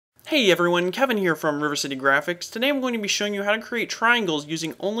Hey everyone, Kevin here from River City Graphics. Today I'm going to be showing you how to create triangles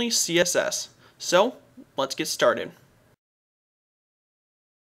using only CSS. So, let's get started.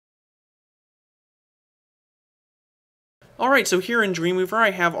 Alright, so here in Dreamweaver I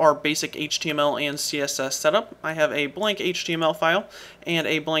have our basic HTML and CSS setup. I have a blank HTML file and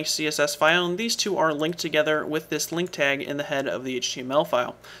a blank CSS file, and these two are linked together with this link tag in the head of the HTML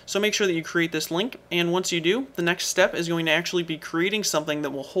file. So make sure that you create this link, and once you do, the next step is going to actually be creating something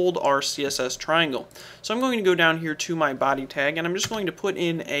that will hold our CSS triangle. So I'm going to go down here to my body tag, and I'm just going to put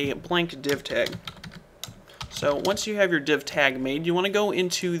in a blank div tag. So once you have your div tag made, you want to go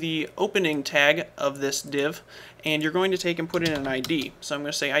into the opening tag of this div, and you're going to take and put in an ID. So I'm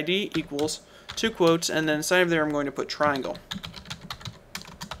going to say ID equals 2 quotes, and then inside of there I'm going to put triangle.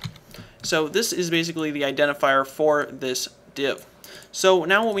 So this is basically the identifier for this div. So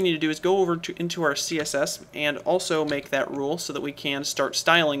now what we need to do is go over into our CSS and also make that rule so that we can start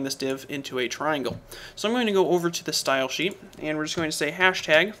styling this div into a triangle. So I'm going to go over to the style sheet, and we're just going to say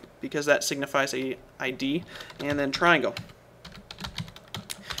hashtag, because that signifies a ID, and then triangle.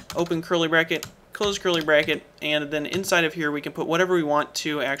 Open curly bracket, close curly bracket, and then inside of here we can put whatever we want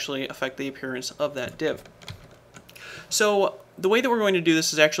to actually affect the appearance of that div. So the way that we're going to do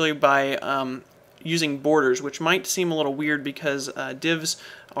this is actually by using borders, which might seem a little weird because divs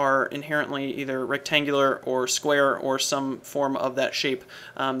are inherently either rectangular or square or some form of that shape.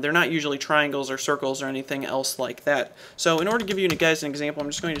 They're not usually triangles or circles or anything else like that. So in order to give you guys an example, I'm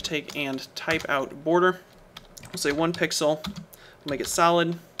just going to take and type out border. I'll say 1 pixel, make it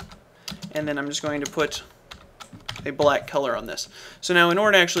solid, and then I'm just going to put a black color on this. So now in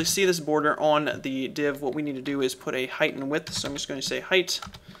order to actually see this border on the div, what we need to do is put a height and width. So I'm just going to say height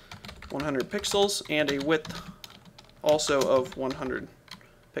 100 pixels and a width also of 100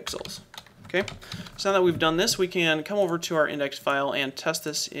 pixels. Okay, so now that we've done this, we can come over to our index file and test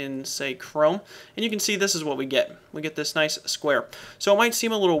this in, say, Chrome, and you can see this is what we get. We get this nice square. So it might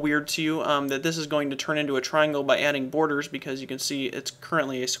seem a little weird to you that this is going to turn into a triangle by adding borders, because you can see it's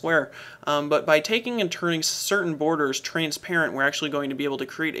currently a square. But by taking and turning certain borders transparent, we're actually going to be able to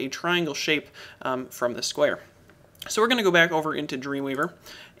create a triangle shape from the square. So we're going to go back over into Dreamweaver,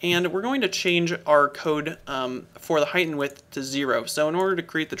 and we're going to change our code for the height and width to 0. So in order to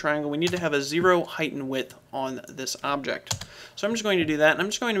create the triangle, we need to have a 0 height and width on this object. So I'm just going to do that, and I'm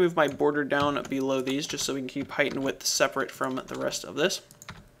just going to move my border down below these just so we can keep height and width separate from the rest of this.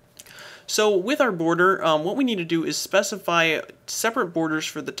 So with our border, what we need to do is specify separate borders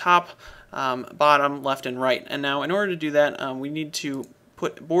for the top, bottom, left, and right. And now in order to do that, we need to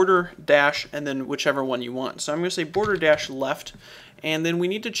put border dash and then whichever one you want. So I'm going to say border dash left, and then we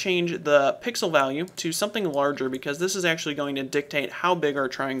need to change the pixel value to something larger, because this is actually going to dictate how big our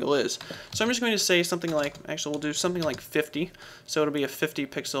triangle is. So I'm just going to say something like, actually we'll do something like 50, so it'll be a 50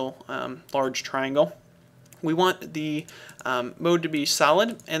 pixel large triangle. We want the mode to be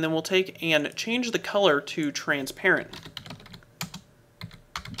solid, and then we'll take and change the color to transparent.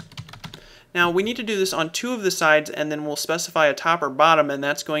 Now we need to do this on 2 of the sides, and then we'll specify a top or bottom, and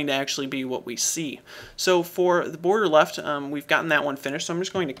that's going to actually be what we see. So for the border left, we've gotten that one finished, so I'm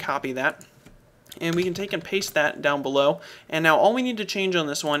just going to copy that. And we can take and paste that down below. And now all we need to change on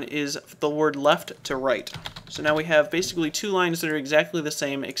this one is the word left to right. So now we have basically 2 lines that are exactly the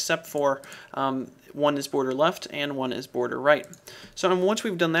same, except for one is border left and one is border right. So once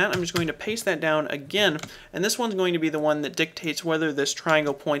we've done that, I'm just going to paste that down again, and this one's going to be the one that dictates whether this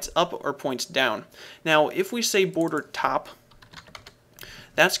triangle points up or points down. Now if we say border top,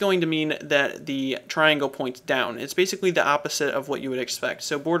 that's going to mean that the triangle points down. It's basically the opposite of what you would expect.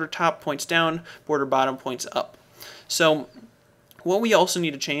 So border top points down, border bottom points up. So what we also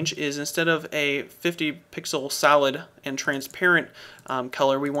need to change is, instead of a 50 pixel solid and transparent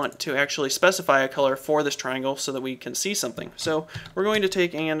color, we want to actually specify a color for this triangle so that we can see something. So we're going to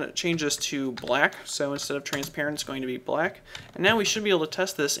take and change this to black. So instead of transparent, it's going to be black. And now we should be able to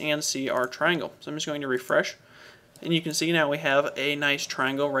test this and see our triangle. So I'm just going to refresh. And you can see now we have a nice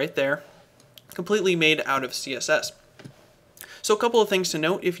triangle right there, completely made out of CSS. So a couple of things to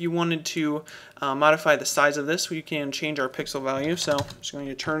note: if you wanted to modify the size of this, we can change our pixel value. So I'm just going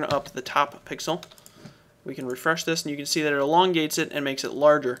to turn up the top pixel. We can refresh this, and you can see that it elongates it and makes it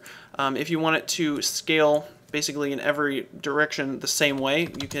larger. If you want it to scale basically in every direction the same way,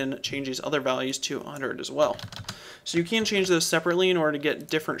 you can change these other values to 100 as well. So you can change those separately in order to get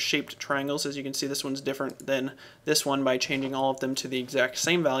different shaped triangles. As you can see, this one's different than this one by changing all of them to the exact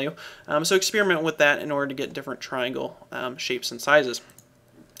same value. So experiment with that in order to get different triangle shapes and sizes.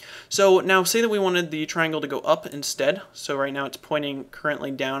 So now say that we wanted the triangle to go up instead. So right now it's pointing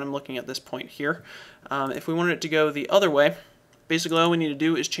currently down. I'm looking at this point here. If we wanted it to go the other way, basically all we need to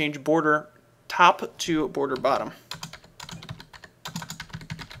do is change border top to border bottom.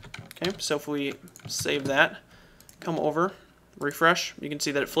 Okay, so if we save that, come over, refresh, you can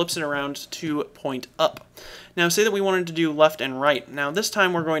see that it flips it around to point up. Now say that we wanted to do left and right. Now this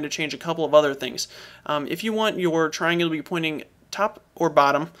time we're going to change a couple of other things. If you want your triangle to be pointing top or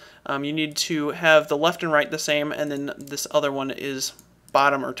bottom, you need to have the left and right the same, and then this other one is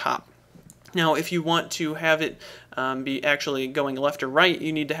bottom or top. Now if you want to have it be actually going left or right,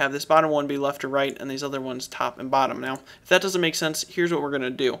 you need to have this bottom one be left or right and these other ones top and bottom. Now if that doesn't make sense, here's what we're going to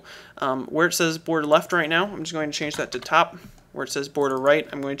do. Where it says border left right now, I'm just going to change that to top. Where it says border right,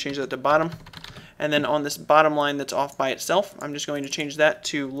 I'm going to change that to bottom. And then on this bottom line that's off by itself, I'm just going to change that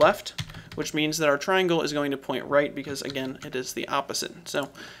to left, which means that our triangle is going to point right because, again, it is the opposite. So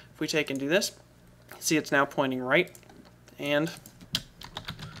if we take and do this, see it's now pointing right, and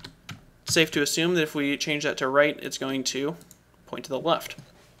it's safe to assume that if we change that to right, it's going to point to the left.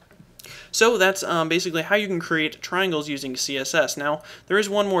 So that's basically how you can create triangles using CSS. Now, there is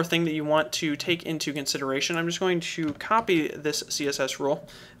one more thing that you want to take into consideration. I'm just going to copy this CSS rule,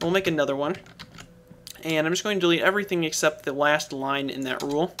 and we'll make another one. And I'm just going to delete everything except the last line in that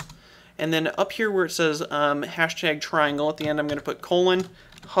rule. And then up here where it says hashtag triangle, at the end I'm going to put colon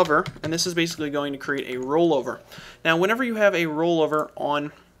hover, and this is basically going to create a rollover. Now, whenever you have a rollover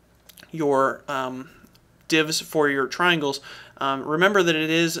on your divs for your triangles, remember that it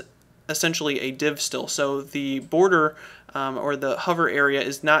is essentially a div still. So the border or the hover area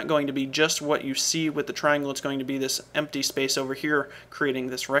is not going to be just what you see with the triangle. It's going to be this empty space over here creating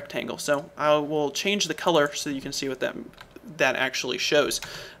this rectangle. So I will change the color so you can see what that actually shows.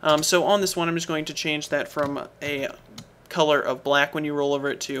 So on this one, I'm just going to change that from a color of black when you roll over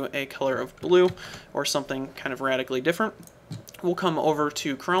it to a color of blue or something kind of radically different. We'll come over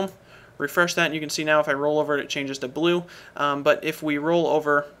to Chrome, refresh that, and you can see now if I roll over it, it changes to blue. But if we roll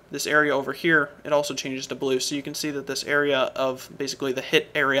over this area over here, it also changes to blue. So you can see that this area of basically the hit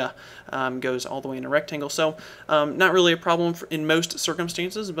area goes all the way in a rectangle. So not really a problem in most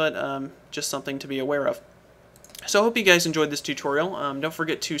circumstances, but just something to be aware of. So I hope you guys enjoyed this tutorial. Don't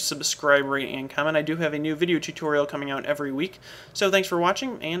forget to subscribe, rate, and comment. I do have a new video tutorial coming out every week. So thanks for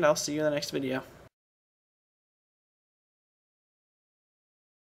watching, and I'll see you in the next video.